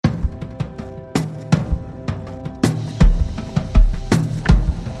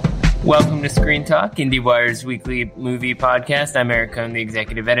Welcome to Screen Talk, IndieWire's weekly movie podcast. I'm Eric Cohn, the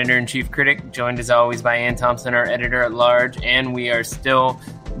executive editor and chief critic, joined as always by Ann Thompson, our editor-at-large, and we are still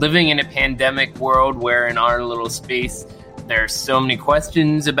living in a pandemic world where in our little space there are so many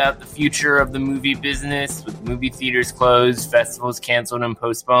questions about the future of the movie business, with movie theaters closed, festivals canceled and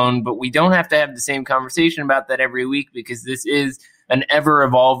postponed, but we don't have to have the same conversation about that every week because this is an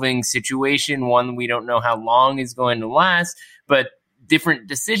ever-evolving situation, one we don't know how long is going to last, but different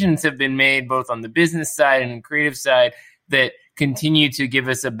decisions have been made both on the business side and the creative side that continue to give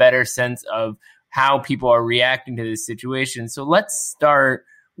us a better sense of how people are reacting to this situation. So let's start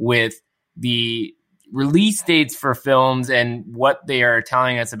with the release dates for films and what they are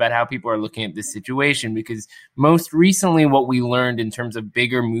telling us about how people are looking at this situation, because most recently what we learned in terms of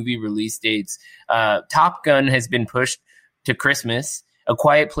bigger movie release dates, Top Gun has been pushed to Christmas. A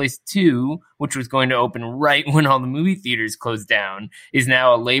Quiet Place 2, which was going to open right when all the movie theaters closed down, is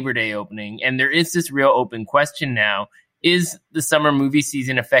now a Labor Day opening. And there is this real open question now. Is the summer movie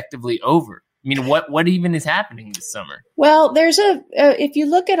season effectively over? I mean, what even is happening this summer? Well, there's if you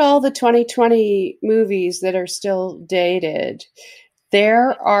look at all the 2020 movies that are still dated,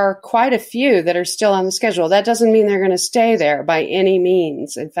 there are quite a few that are still on the schedule. That doesn't mean they're going to stay there by any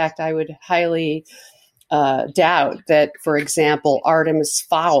means. In fact, I would highly doubt that, for example, Artemis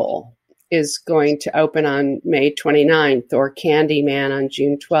Fowl is going to open on May 29th or Candyman on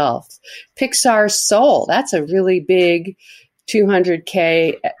June 12th. Pixar's Soul, that's a really big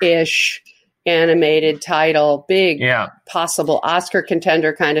 200K-ish animated title, big possible Oscar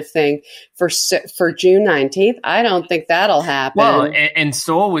contender kind of thing for June 19th. I don't think that'll happen. Well, and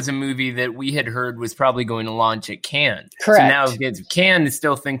Soul was a movie that we had heard was probably going to launch at Cannes. Correct. So now Cannes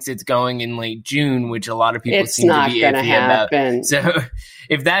still thinks it's going in late June, which a lot of people it's seem to be iffy happen. about. So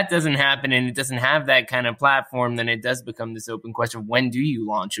if that doesn't happen and it doesn't have that kind of platform, then it does become this open question. When do you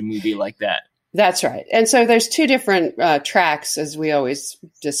launch a movie like that? That's right. And so there's two different tracks, as we always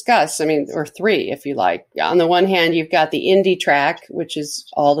discuss. I mean, or three, if you like. On the one hand, you've got the indie track, which is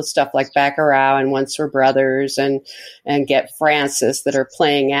all the stuff like Bacurau and Once Were Brothers and Get Francis that are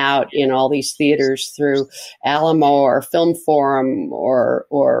playing out in all these theaters through Alamo or Film Forum or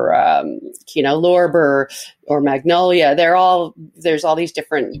Kino Lorber or Magnolia. There's all these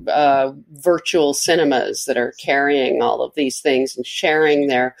different virtual cinemas that are carrying all of these things and sharing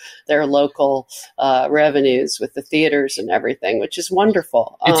their local revenues with the theaters and everything, which is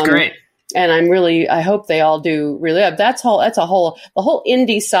wonderful. It's great. And I hope they all do really. The whole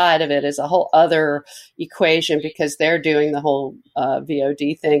indie side of it is a whole other equation because they're doing the whole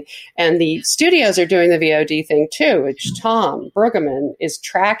VOD thing, and the studios are doing the VOD thing too, which Tom Brueggemann is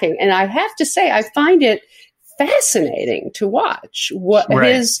tracking. And I have to say, I find it fascinating to watch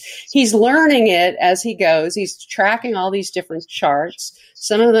he's learning it as he goes. He's tracking all these different charts.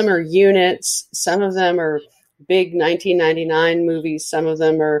 Some of them are units, some of them are big 1999 movies, some of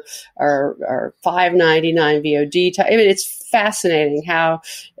them are $5.99 VOD. I mean, it's fascinating how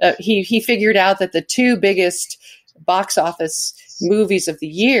he figured out that the two biggest box office movies of the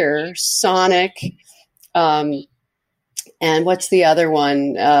year, Sonic, and what's the other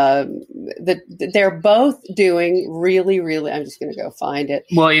one? They're both doing really, really. I'm just going to go find it.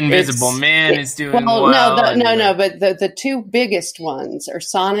 Well, Invisible Man is doing well. No. But the two biggest ones are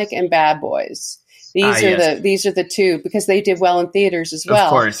Sonic and Bad Boys. These are the two because they did well in theaters as well.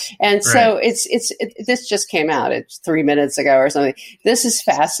 Of course. And so this just came out 3 minutes ago or something. This is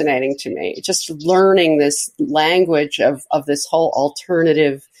fascinating to me. Just learning this language of this whole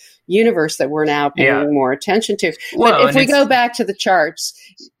alternative universe that we're now paying more attention to. But if we go back to the charts,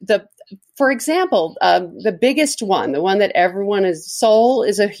 for example, the biggest one, the one that everyone is, Soul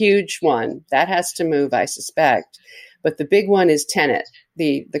is a huge one. That has to move, I suspect. But the big one is Tenet,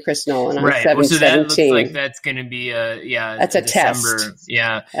 the Chris Nolan on 7/17. So that looks like that's going to be that's a December. Test.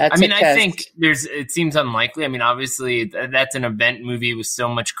 Yeah. That's I think it seems unlikely. I mean, obviously that's an event movie with so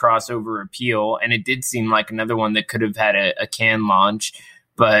much crossover appeal. And it did seem like another one that could have had a Cannes launch,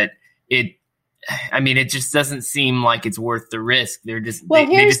 but it just doesn't seem like it's worth the risk. They just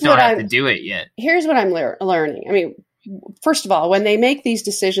don't have to do it yet. Here's what I'm learning. I mean, first of all, when they make these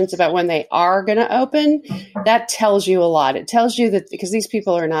decisions about when they are going to open, that tells you a lot. It tells you that because these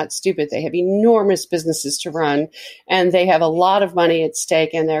people are not stupid. They have enormous businesses to run and they have a lot of money at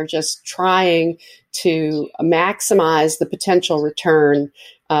stake and they're just trying to maximize the potential return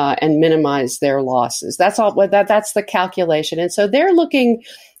and minimize their losses. That's all. That's the calculation. And so they're looking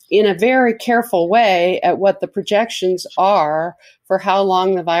in a very careful way at what the projections are for how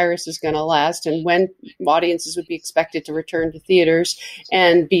long the virus is going to last and when audiences would be expected to return to theaters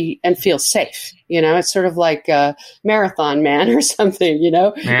and feel safe. It's sort of like a Marathon Man or something,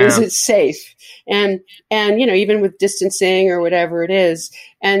 Yeah. Is it safe? And even with distancing or whatever it is.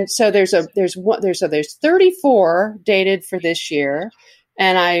 And so there's 34 dated for this year.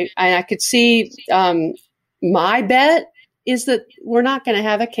 And I could see, my bet is that we're not going to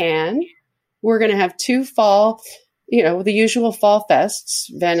have a Cannes. We're going to have 2 fall, the usual fall fests,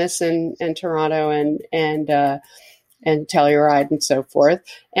 Venice and Toronto and Telluride and so forth,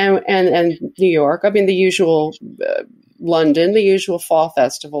 and New York. I mean, the usual London, the usual fall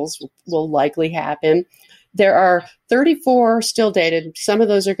festivals will likely happen. There are 34 still dated. Some of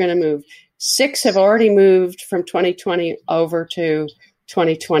those are going to move. 6 have already moved from 2020 over to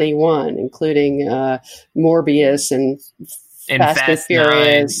 2021, including Morbius and Fast and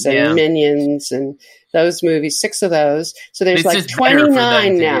Furious 9, and Minions and those movies. 6 of those. So there's like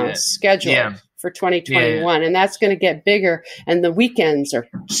 29 now scheduled for 2021, and that's going to get bigger. And the weekends are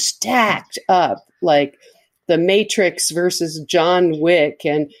stacked up, like The Matrix versus John Wick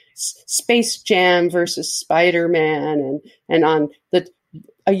and Space Jam versus Spider-Man, and on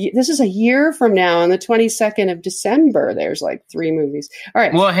this is a year from now, on the 22nd of December, there's like 3 movies. All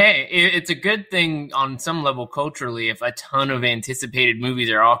right. Well, hey, it's a good thing on some level culturally if a ton of anticipated movies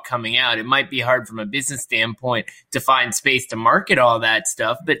are all coming out. It might be hard from a business standpoint to find space to market all that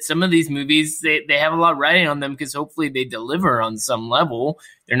stuff, but some of these movies, they have a lot riding on them because hopefully they deliver on some level.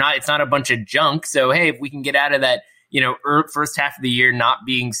 It's not a bunch of junk. So, hey, if we can get out of that, first half of the year not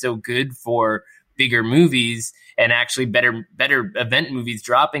being so good for bigger movies and actually better event movies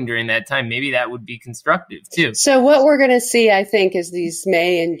dropping during that time, maybe that would be constructive too. So what we're going to see, I think, is these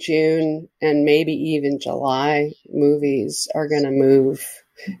May and June and maybe even July movies are going to move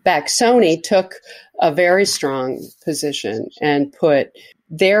back. Sony took a very strong position and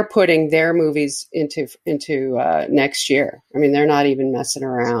they're putting their movies into next year. I mean, they're not even messing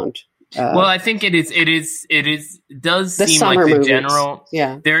around. Well, I think it does seem like the movies. General.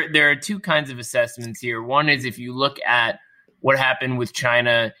 Yeah. There are 2 kinds of assessments here. One is if you look at what happened with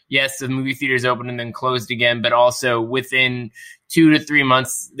China, yes, the movie theaters opened and then closed again, but also within 2 to 3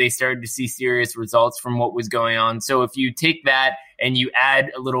 months, they started to see serious results from what was going on. So if you take that and you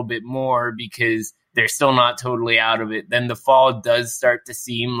add a little bit more because they're still not totally out of it, then the fall does start to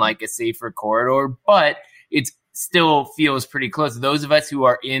seem like a safer corridor, but it still feels pretty close. Those of us who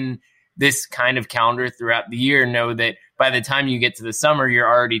are in this kind of calendar throughout the year know that by the time you get to the summer, you're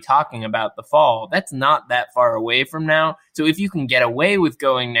already talking about the fall. That's not that far away from now. So if you can get away with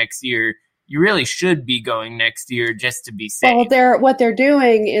going next year, you really should be going next year just to be safe. Well, what they're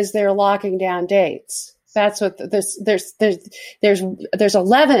doing is they're locking down dates. That's what there's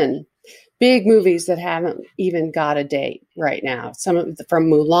 11 big movies that haven't even got a date right now. Some from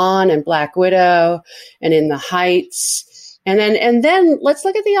Mulan and Black Widow and In the Heights. And then let's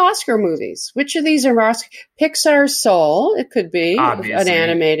look at the Oscar movies. Which of these are Oscar? Pixar's Soul. It could be obviously an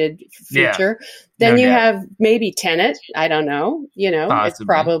animated feature. Yeah. Then you have maybe Tenet. I don't know. Possibly. It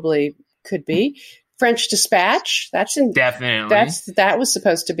probably could be. French Dispatch. Definitely. That was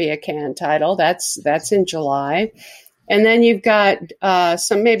supposed to be a Cannes title. That's in July. And then you've got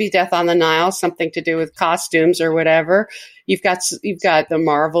some maybe Death on the Nile, something to do with costumes or whatever. You've got the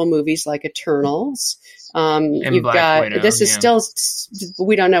Marvel movies like Eternals. You've got Widow, this is still,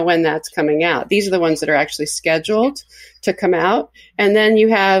 we don't know when that's coming out. These are the ones that are actually scheduled to come out. And then you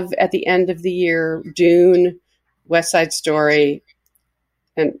have at the end of the year, Dune, West Side Story,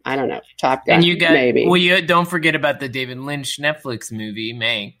 and I don't know, Top Gun. And you got maybe. Well, you don't forget about the David Lynch Netflix movie,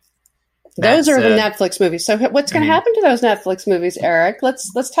 May. Those are the Netflix movies. So what's going to happen to those Netflix movies, Eric?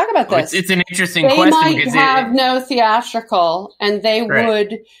 Let's talk about this. It's an interesting question. They might have no theatrical, and they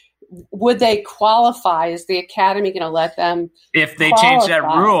would they qualify? Is the Academy going to let them? If they change that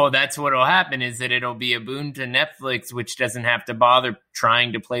rule, that's what will happen. Is that it'll be a boon to Netflix, which doesn't have to bother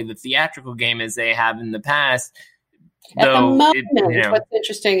trying to play the theatrical game as they have in the past. At the moment, what's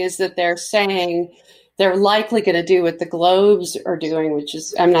interesting is that they're saying they're likely going to do what the Globes are doing, which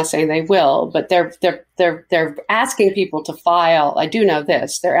is, I'm not saying they will, but they're asking people to file. I do know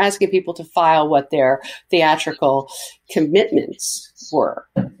this. They're asking people to file what their theatrical commitments were,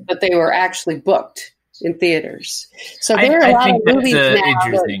 but they were actually booked in theaters. So there are a lot of movies now that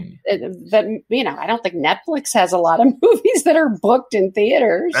I don't think Netflix has a lot of movies that are booked in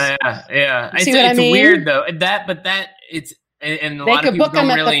theaters. Yeah. See what I mean? Weird though. But it's And a they lot of could people book them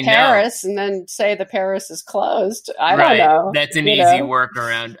don't at really the Paris and then say the Paris is closed. I Right. don't know. That's an easy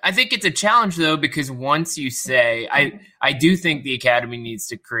workaround. I think it's a challenge though, because once you say, I do think the Academy needs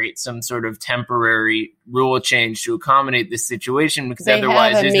to create some sort of temporary rule change to accommodate this situation, because they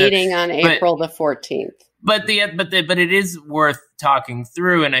otherwise have a meeting on April the 14th. But it is worth talking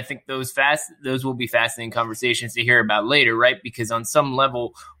through, and I think those will be fascinating conversations to hear about later, right? Because on some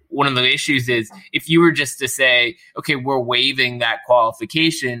level, one of the issues is if you were just to say, okay, we're waiving that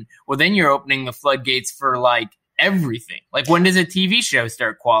qualification, well, then you're opening the floodgates for like everything. Like, when does a TV show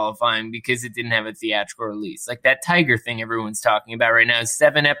start qualifying because it didn't have a theatrical release? Like that Tiger thing everyone's talking about right now is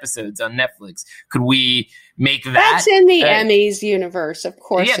 7 episodes on Netflix. Could we make that? That's in the Emmys universe, of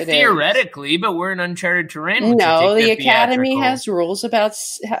course. Yeah, theoretically, but we're in uncharted terrain. No, the Academy has rules about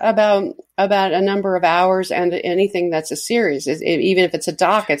a number of hours, and anything that's a series, even if it's a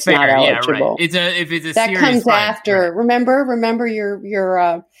doc, it's not eligible. Yeah, right. If it's a that series, comes fine. after. Right. Remember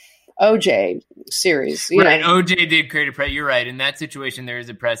your OJ series. Right, OJ did create a precedent. You're right. In that situation, there is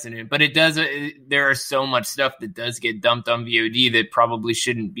a precedent, but it does. There are so much stuff that does get dumped on VOD that probably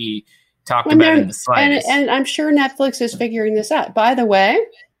shouldn't be talked about in the slightest. And I'm sure Netflix is figuring this out. By the way,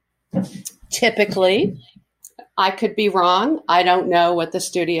 typically, I could be wrong. I don't know what the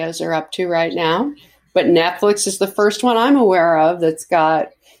studios are up to right now, but Netflix is the first one I'm aware of that's got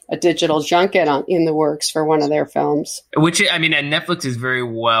a digital junket in the works for one of their films. Which, I mean, and Netflix is very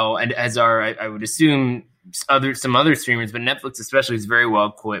well, and as are, I would assume, some other streamers, but Netflix especially is very well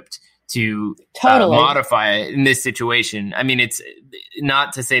equipped to modify it in this situation. I mean, it's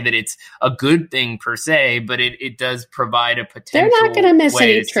not to say that it's a good thing per se, but it does provide a potential. They're not going to miss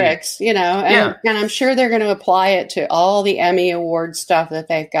any tricks, and I'm sure they're going to apply it to all the Emmy Award stuff that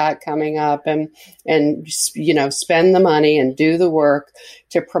they've got coming up, and spend the money and do the work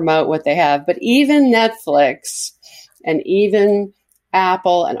to promote what they have. But even Netflix and even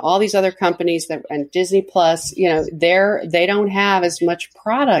Apple and all these other companies and Disney Plus, they don't have as much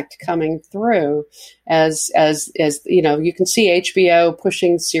product coming through as you can see HBO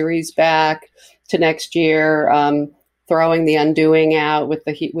pushing series back to next year, throwing The Undoing out with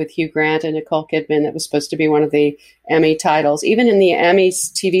Hugh Grant and Nicole Kidman. That was supposed to be one of the Emmy titles. Even in the Emmy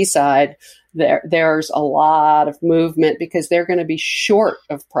TV side, there's a lot of movement because they're going to be short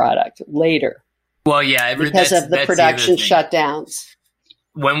of product later. Well, yeah, because of the production shutdowns.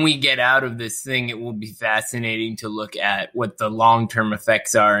 When we get out of this thing, it will be fascinating to look at what the long-term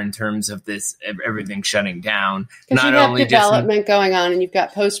effects are in terms of this, everything shutting down. Because you have development going on and you've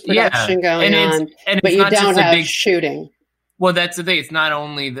got post-production going on, but you don't have shooting. Well, that's the thing. It's not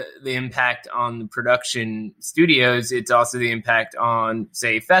only the impact on the production studios, it's also the impact on,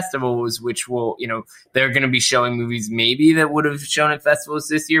 say, festivals, which will, they're going to be showing movies maybe that would have shown at festivals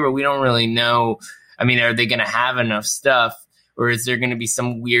this year, but we don't really know. I mean, are they going to have enough stuff? Or is there going to be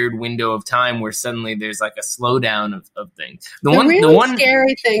some weird window of time where suddenly there's like a slowdown of things? The one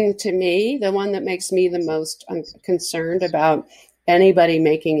scary thing to me, the one that makes me the most concerned about anybody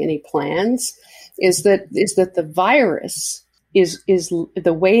making any plans, is that the virus is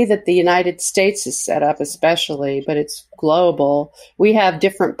the way that the United States is set up, especially, but it's global. We have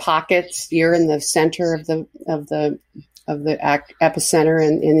different pockets. You're in the center of the epicenter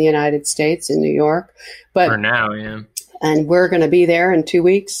in the United States, in New York. But for now, yeah. And we're going to be there in 2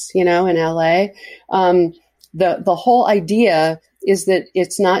 weeks, in LA. The whole idea is that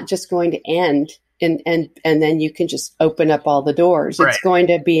it's not just going to end and then you can just open up all the doors. Right. It's going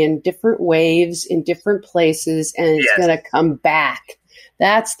to be in different waves, in different places, and it's going to come back.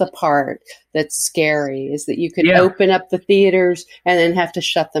 That's the part that's scary, is that you could open up the theaters and then have to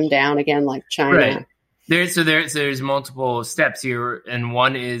shut them down again like China. Right. There's multiple steps here, and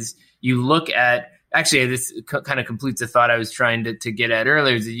one is you look at. Actually, this kind of completes the thought I was trying to get at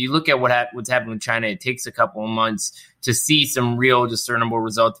earlier. Is that you look at what's happened with China, it takes a couple of months to see some real discernible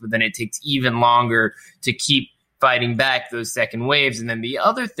results, but then it takes even longer to keep fighting back those second waves. And then the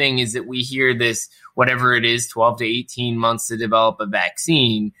other thing is that we hear this, whatever it is, 12 to 18 months to develop a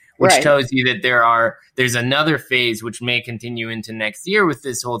vaccine, which tells you that there's another phase which may continue into next year with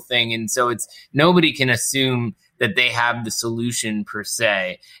this whole thing. And so nobody can assume that they have the solution per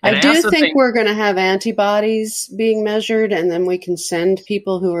se. And I do think we're going to have antibodies being measured, and then we can send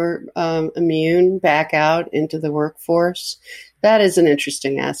people who are immune back out into the workforce. That is an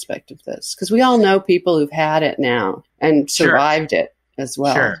interesting aspect of this, because we all know people who've had it now and survived it as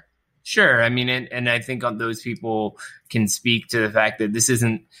well. Sure. I mean, and I think those people can speak to the fact that this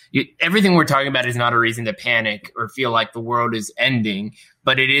isn't everything we're talking about is not a reason to panic or feel like the world is ending,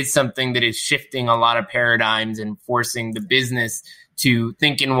 but it is something that is shifting a lot of paradigms and forcing the business to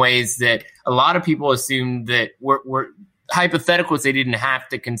think in ways that a lot of people assume that hypotheticals they didn't have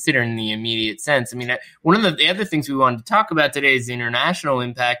to consider in the immediate sense. I mean, one of the other things we wanted to talk about today is the international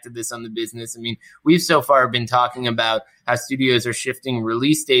impact of this on the business. I mean, we've so far been talking about how studios are shifting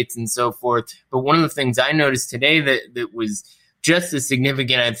release dates and so forth. But one of the things I noticed today that was just as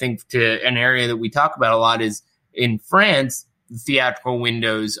significant, I think, to an area that we talk about a lot is in France, theatrical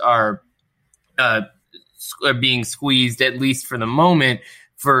windows are being squeezed, at least for the moment,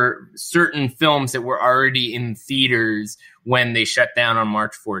 for certain films that were already in theaters when they shut down on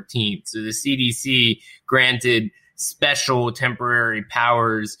March 14th. So the CDC granted special temporary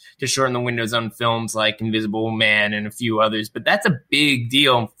powers to shorten the windows on films like Invisible Man and a few others. But that's a big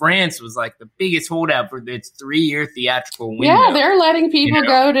deal. France was like the biggest holdout for its 3-year theatrical window. Yeah, they're letting people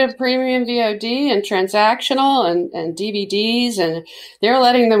go to premium VOD and transactional and DVDs, and they're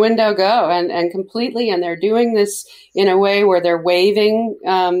letting the window go and completely. And they're doing this in a way where they're waiving,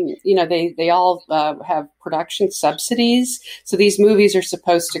 they all have production subsidies. So these movies are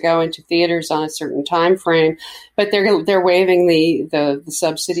supposed to go into theaters on a certain time frame, but they're waiving the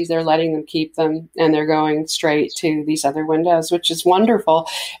subsidies. They're letting them keep them, and they're going straight to these other windows, which is wonderful.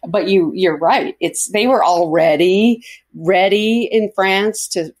 But you're right. They were already ready in France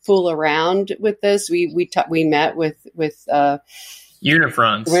to fool around with this. We met with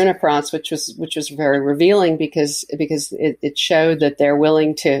Unifrance, which was very revealing because it showed that they're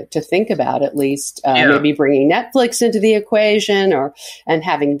willing to think about at least maybe bringing Netflix into the equation and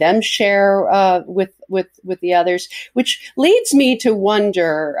having them share with the others, which leads me to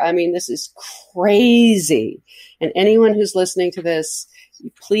wonder. I mean, this is crazy, and anyone who's listening to this,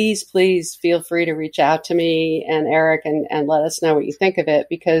 please feel free to reach out to me and Eric and let us know what you think of it,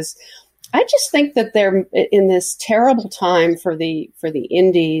 because I just think that they're in this terrible time for the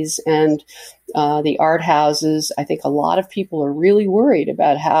indies and the art houses. I think a lot of people are really worried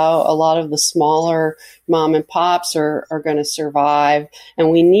about how a lot of the smaller mom and pops are going to survive. And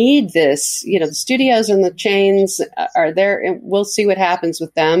we need this, the studios and the chains are there, and we'll see what happens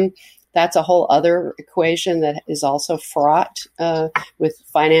with them. That's a whole other equation that is also fraught with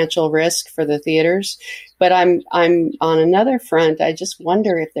financial risk for the theaters. But I'm on another front. I just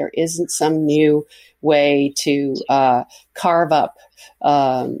wonder if there isn't some new way to carve up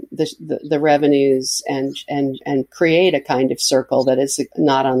the revenues and create a kind of circle that is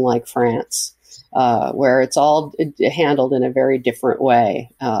not unlike France, where it's all handled in a very different way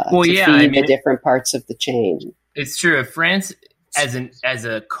feed the different parts of the chain. It's true. If France as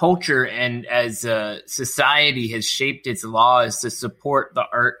a culture and as a society has shaped its laws to support the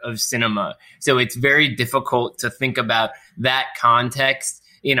art of cinema. So it's very difficult to think about that context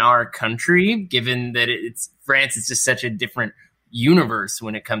in our country, given that France is just such a different universe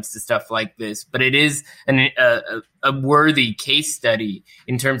when it comes to stuff like this. But it is a worthy case study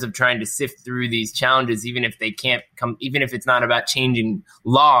in terms of trying to sift through these challenges, even if it's not about changing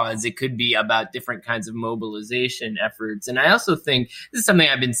laws, it could be about different kinds of mobilization efforts. And I also think this is something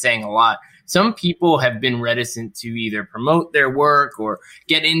I've been saying a lot. Some people have been reticent to either promote their work or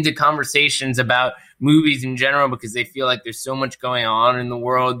get into conversations about movies in general because they feel like there's so much going on in the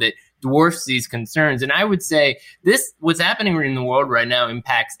world that dwarfs these concerns. And I would say what's happening in the world right now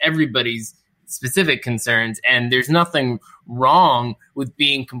impacts everybody's specific concerns. And there's nothing wrong with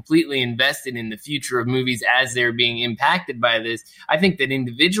being completely invested in the future of movies as they're being impacted by this. I think that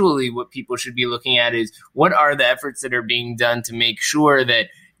individually, what people should be looking at is what are the efforts that are being done to make sure that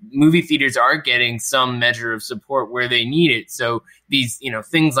movie theaters are getting some measure of support where they need it. So these,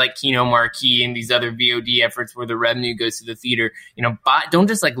 things like Kino Marquee and these other VOD efforts where the revenue goes to the theater, don't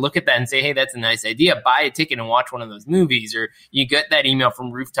just look at that and say, hey, that's a nice idea. Buy a ticket and watch one of those movies. Or you get that email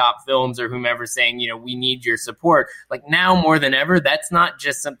from Rooftop Films or whomever saying, we need your support. Like now more than ever, that's not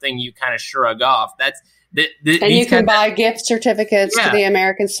just something you kind of shrug off. That's and you can buy gift certificates to the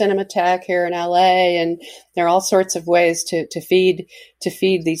American Cinematheque here in LA, and there are all sorts of ways to feed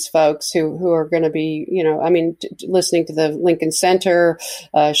these folks who are going to be, listening to the Lincoln Center,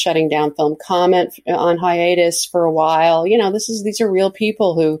 shutting down Film Comment on hiatus for a while. These are real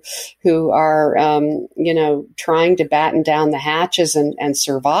people who are, trying to batten down the hatches and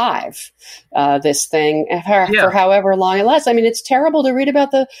survive this thing for however long it lasts. I mean, it's terrible to read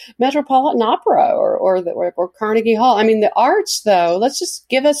about the Metropolitan Opera or Carnegie Hall. I mean, the arts, though, let's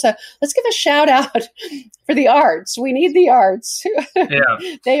give a shout out for the arts. We need the arts. Yeah.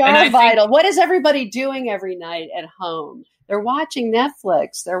 They are vital. What is everybody doing every night at home? They're watching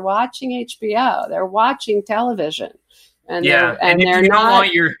Netflix. They're watching HBO. They're watching television. And yeah, and if they're you don't not,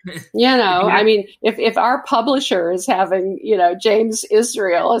 want your, I mean, if our publisher is having, James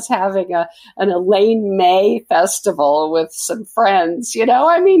Israel is having an Elaine May festival with some friends,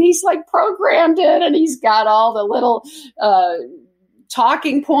 I mean, he's like programmed it, and he's got all the little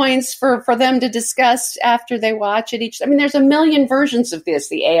talking points for them to discuss after they watch it I mean, there's a million versions of this.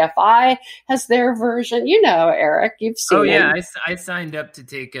 The AFI has their version. Eric, you've seen Oh, yeah. it. I signed up to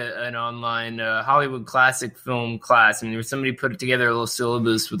take an online Hollywood classic film class. I mean, there was somebody put together a little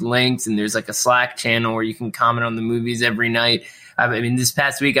syllabus with links, and there's like a Slack channel where you can comment on the movies every night. I mean, this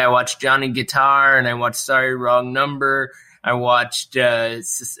past week I watched Johnny Guitar, and I watched Sorry, Wrong Number. I watched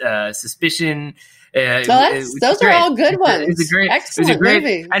Suspicion. Those are all good ones. Excellent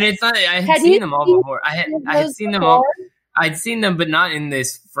movie. And it's not. I had seen them all before. I had seen them all. I'd seen them, but not in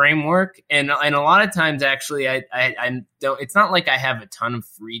this framework. And a lot of times, actually, I don't. It's not like I have a ton of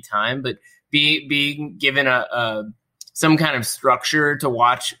free time, but being given some kind of structure to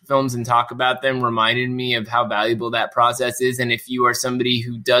watch films and talk about them reminded me of how valuable that process is. And if you are somebody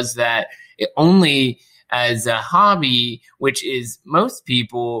who does that only as a hobby, which is most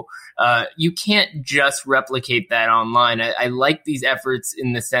people, you can't just replicate that online. I like these efforts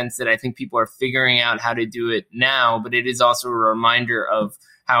in the sense that I think people are figuring out how to do it now, but it is also a reminder of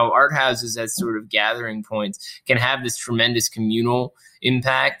how art houses as sort of gathering points can have this tremendous communal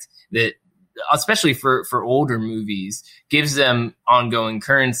impact that, especially for older movies, gives them ongoing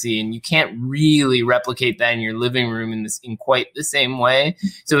currency, and you can't really replicate that in your living room in quite the same way.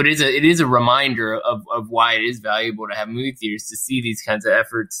 So it is a reminder of why it is valuable to have movie theaters, to see these kinds of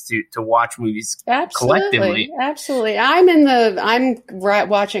efforts to watch movies collectively. Absolutely. I'm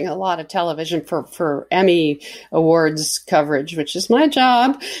watching a lot of television for Emmy Awards coverage, which is my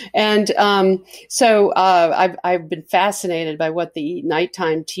job. And so I've been fascinated by what the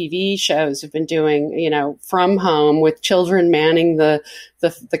nighttime TV shows have been doing, from home, with children manning the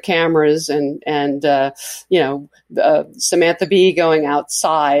cameras, and Samantha Bee going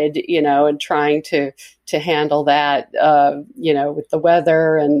outside, and trying to handle that, with the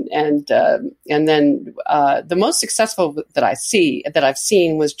weather, and then the most successful that I've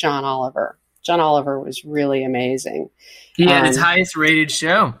seen was John Oliver. John Oliver was really amazing. He had his highest rated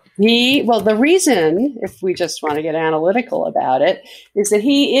show. The reason, if we just want to get analytical about it, is that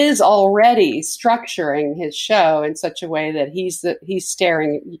he is already structuring his show in such a way that he's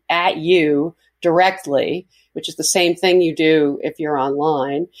staring at you directly, which is the same thing you do if you're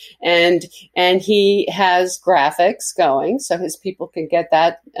online. And he has graphics going so his people can get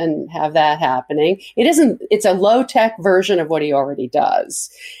that and have that happening. It's a low tech version of what he already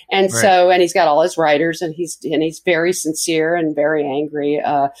does. And right. And he's got all his writers, and he's very sincere and very angry,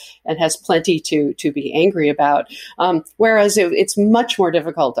 and has plenty to be angry about. Whereas it's much more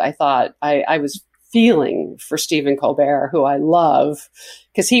difficult, I thought. I was feeling for Stephen Colbert, who I love,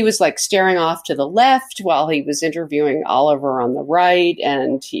 because he was like staring off to the left while he was interviewing Oliver on the right,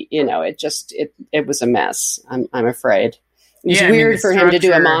 and it was a mess. I'm afraid. It was weird for him to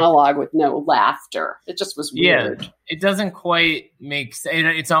do a monologue with no laughter. It just was weird. Yeah, it doesn't quite make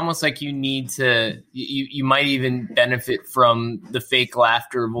sense. It's almost like you need to, you might even benefit from the fake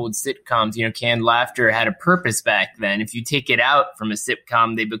laughter of old sitcoms. Canned laughter had a purpose back then. If you take it out from a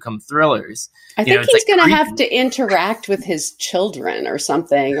sitcom, they become thrillers. I think he's going to have to interact with his children or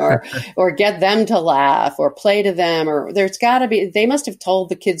something, or get them to laugh, or play to them, or there's got to be, they must have told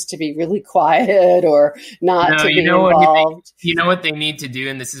the kids to be really quiet or not to be involved. You know what they need to do,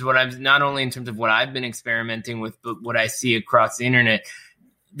 and this is what I'm, not only in terms of what I've been experimenting with, but what I see across the internet,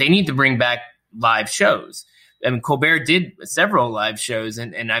 they need to bring back live shows. I mean, Colbert did several live shows,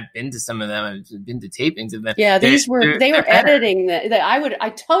 and I've been to some of them. I've been to tapings of them. Yeah, they were editing that. I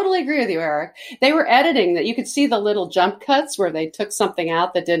totally agree with you, Eric. They were editing that. You could see the little jump cuts where they took something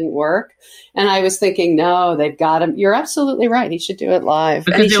out that didn't work. And I was thinking, no, they've got him. You're absolutely right. He should do it live.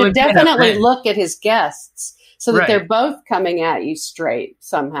 And he should definitely look at his guests so that they're both coming at you straight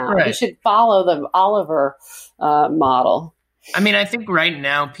somehow. Right. He should follow the Oliver model. I mean, I think right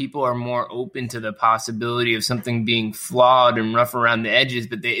now people are more open to the possibility of something being flawed and rough around the edges,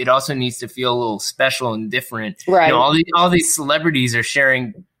 but it also needs to feel a little special and different. Right. All these celebrities are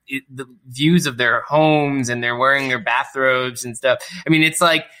sharing the views of their homes, and they're wearing their bathrobes and stuff. I mean, it's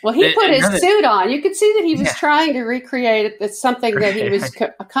like, well, he put his suit on. You could see that he was trying to recreate it. That's something that he was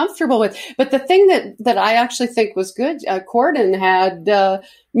comfortable with. But the thing that I actually think was good, Corden had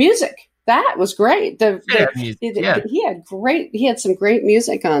music. That was great. He had some great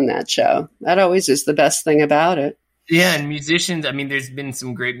music on that show. That always is the best thing about it. Yeah, and musicians, I mean, there's been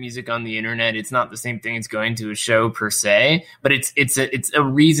some great music on the internet. It's not the same thing as going to a show per se, but it's a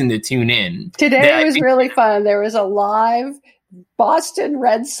reason to tune in. Today was really fun. There was a live Boston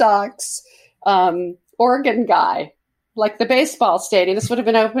Red Sox organ guy, like the baseball stadium. This would have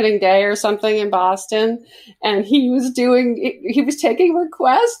been opening day or something in Boston. And he was taking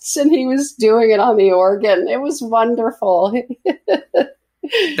requests and he was doing it on the organ. It was wonderful.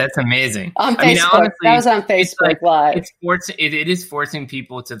 That's amazing. On Facebook. Honestly, that was on Facebook Live. It is forcing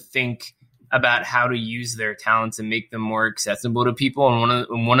people to think about how to use their talents and make them more accessible to people.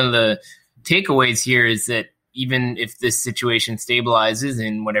 And one of the takeaways here is that even if this situation stabilizes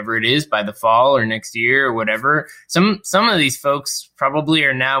in whatever it is by the fall or next year or whatever, some of these folks probably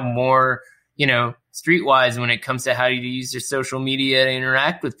are now more, streetwise when it comes to how to use their social media to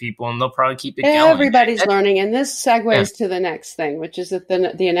interact with people, and they'll probably keep it going. Everybody's learning, and this segues to the next thing, which is that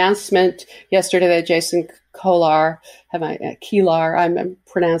the announcement yesterday that Jason Kilar, I'm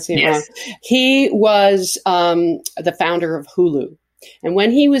pronouncing it wrong. He was the founder of Hulu, and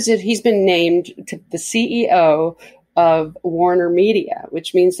when he's been named to the CEO of Warner Media,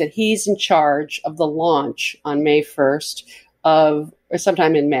 which means that he's in charge of the launch on May 1st or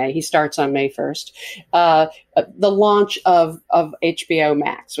sometime in May. He starts on May 1st. The launch of HBO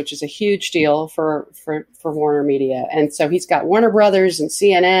Max, which is a huge deal for Warner Media. And so he's got Warner Brothers and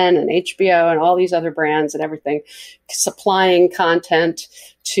CNN and HBO and all these other brands and everything supplying content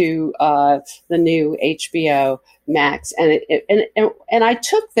to the new HBO Max. And I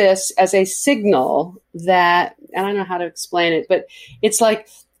took this as a signal that, and I don't know how to explain it, but it's like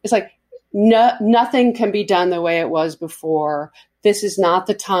nothing can be done the way it was before. This is not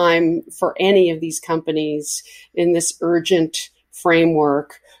the time for any of these companies in this urgent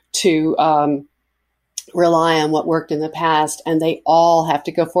framework to rely on what worked in the past, and they all have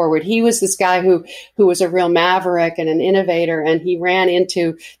to go forward. He was this guy who was a real maverick and an innovator, and he ran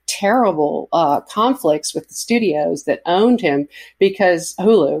into terrible conflicts with the studios that owned him because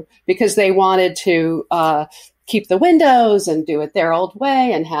they wanted to keep the windows and do it their old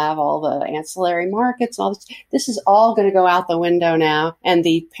way and have all the ancillary markets and all this. This is all going to go out the window now. And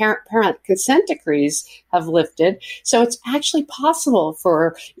the parent consent decrees have lifted. So it's actually possible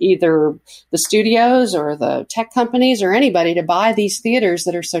for either the studios or the tech companies or anybody to buy these theaters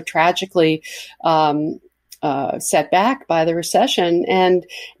that are so tragically set back by the recession and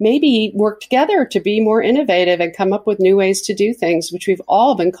maybe work together to be more innovative and come up with new ways to do things, which we've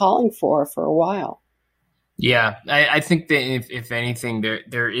all been calling for a while. Yeah, I think that if anything,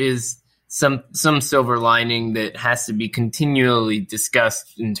 there is some silver lining that has to be continually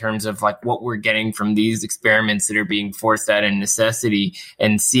discussed in terms of like what we're getting from these experiments that are being forced out of necessity,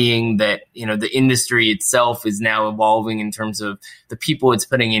 and seeing that, the industry itself is now evolving in terms of the people it's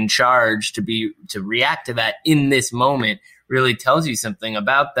putting in charge to react to that in this moment really tells you something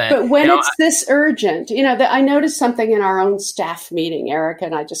about that. But when it's this urgent, I noticed something in our own staff meeting, Erica,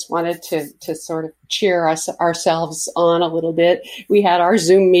 and I just wanted to sort of cheer ourselves on a little bit. We had our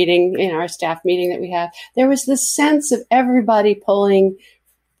Zoom meeting, our staff meeting that we have. There was this sense of everybody pulling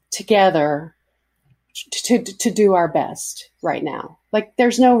together to do our best right now. Like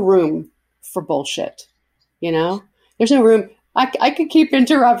there's no room for bullshit, There's no room. I could keep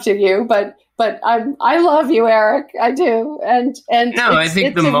interrupting you, but I love you, Eric. I do, and no, I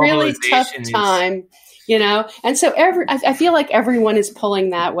think it's a really tough time, And so I feel like everyone is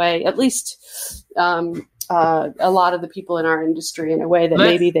pulling that way. At least a lot of the people in our industry, in a way that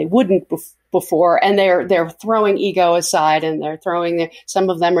maybe they wouldn't before, and they're throwing ego aside, and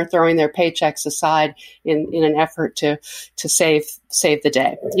some of them are throwing their paychecks aside in an effort to save the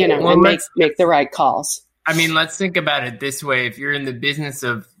day, and make the right calls. I mean, let's think about it this way. If you're in the business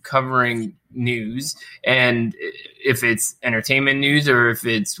of covering news, and if it's entertainment news or if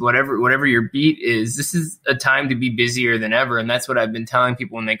it's whatever your beat is, this is a time to be busier than ever. And that's what I've been telling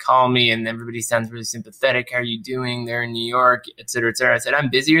people when they call me, and everybody sounds really sympathetic. How are you doing there in New York, et cetera, et cetera. I said, I'm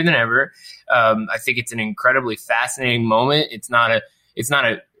busier than ever. I think it's an incredibly fascinating moment. It's not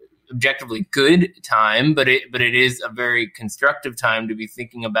a objectively good time, but it is a very constructive time to be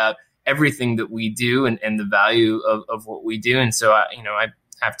thinking about everything that we do and the value of what we do. And so, I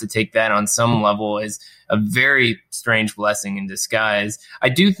have to take that on some level as a very strange blessing in disguise. I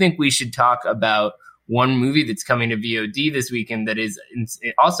do think we should talk about one movie that's coming to VOD this weekend that is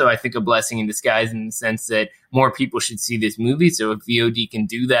also, I think, a blessing in disguise, in the sense that more people should see this movie. So if VOD can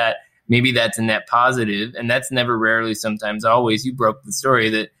do that, maybe that's a net positive. And that's never, rarely, sometimes always. You broke the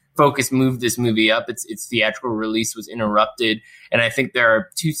story that focus moved this movie up. Its theatrical release was interrupted. And I think there are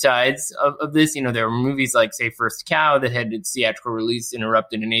two sides of this. You know, there were movies like, say, First Cow that had its theatrical release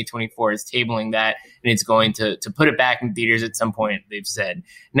interrupted, and A24 is tabling that, and it's going to put it back in theaters at some point, they've said.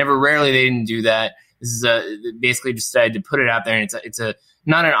 Rarely they didn't do that. This is basically decided to put it out there, and it's a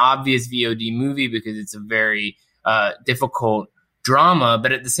not an obvious VOD movie because it's a very difficult drama.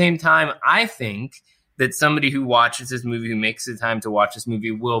 But at the same time, I think that somebody who watches this movie, who makes the time to watch this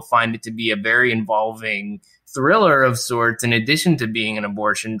movie, will find it to be a very involving thriller of sorts, in addition to being an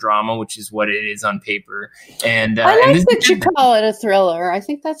abortion drama, which is what it is on paper. And I like that you call it a thriller. I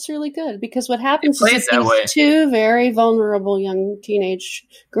think that's really good, because what happens is that these two very vulnerable young teenage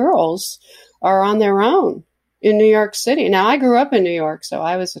girls are on their own in New York City. Now, I grew up in New York, so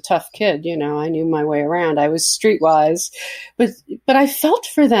I was a tough kid. You know, I knew my way around. I was streetwise, but I felt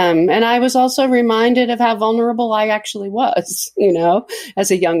for them. And I was also reminded of how vulnerable I actually was, you know,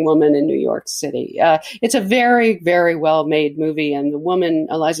 as a young woman in New York City. It's a very, very well-made movie. And the woman,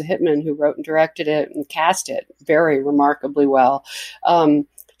 Eliza Hittman, who wrote and directed it and cast it very remarkably well,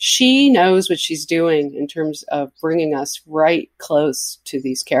 she knows what she's doing in terms of bringing us right close to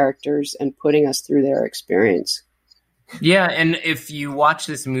these characters and putting us through their experience. Yeah, and if you watch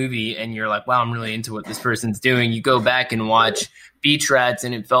this movie and you're like, wow, I'm really into what this person's doing, you go back and watch Beach Rats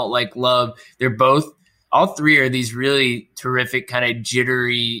and It Felt Like Love. All three are these really terrific kind of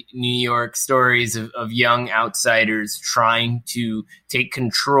jittery New York stories of young outsiders trying to take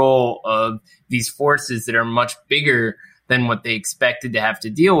control of these forces that are much bigger than what they expected to have to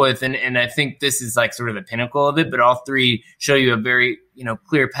deal with. And I think this is like sort of the pinnacle of it, but all three show you a very, you know,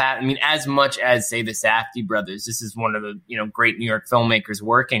 clear path. I mean, as much as, say, the Safdie brothers, this is one of the, you know, great New York filmmakers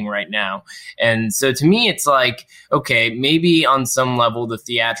working right now. And so to me, it's like, okay, maybe on some level, the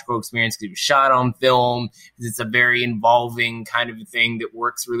theatrical experience could be shot on film, because it's a very involving kind of thing that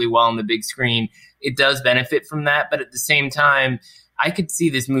works really well on the big screen. It does benefit from that. But at the same time, I could see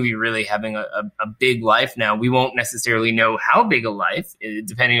this movie really having a big life now. We won't necessarily know how big a life,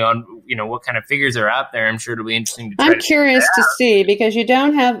 depending on, you know, what kind of figures are out there. I'm sure it'll be interesting to try I'm curious to see, because you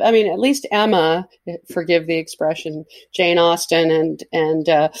don't have, I mean, at least Emma, forgive the expression, Jane Austen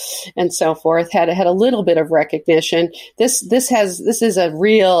and so forth had a little bit of recognition. This is a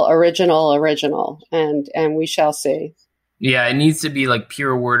real original, and we shall see. Yeah, it needs to be like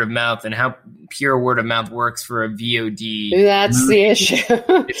pure word of mouth, and how pure word of mouth works for a VOD. That's the issue.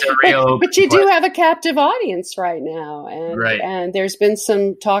 It's a real but you do have a captive audience right now. And there's been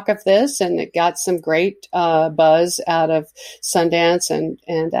some talk of this, and it got some great buzz out of Sundance and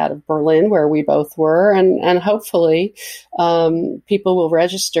out of Berlin, where we both were. And hopefully people will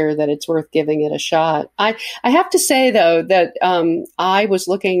register that it's worth giving it a shot. I have to say, though, that I was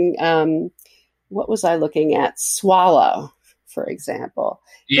looking... what was I looking at? Swallow, for example.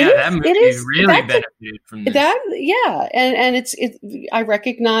 Yeah, that movie really benefited from this. And I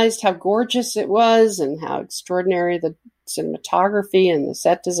recognized how gorgeous it was and how extraordinary the cinematography and the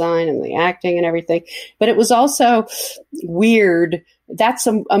set design and the acting and everything. But it was also weird. That's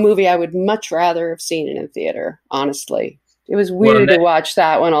a movie I would much rather have seen in a theater, honestly. It was weird to watch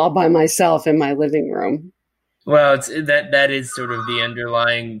that one all by myself in my living room. Well, that is sort of the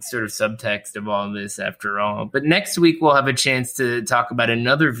underlying sort of subtext of all this, after all. But next week, we'll have a chance to talk about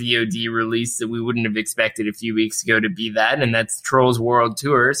another VOD release that we wouldn't have expected a few weeks ago to be that, and that's Trolls World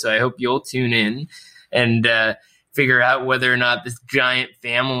Tour. So I hope you'll tune in and figure out whether or not this giant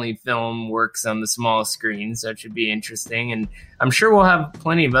family film works on the small screen. So it should be interesting. And I'm sure we'll have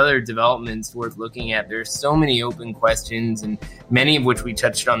plenty of other developments worth looking at. There's so many open questions, and many of which we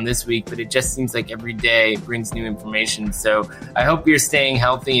touched on this week, but it just seems like every day brings new information. So I hope you're staying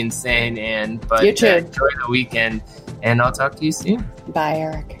healthy and sane, and enjoy the weekend, and I'll talk to you soon. Bye,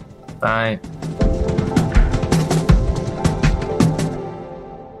 Eric. Bye.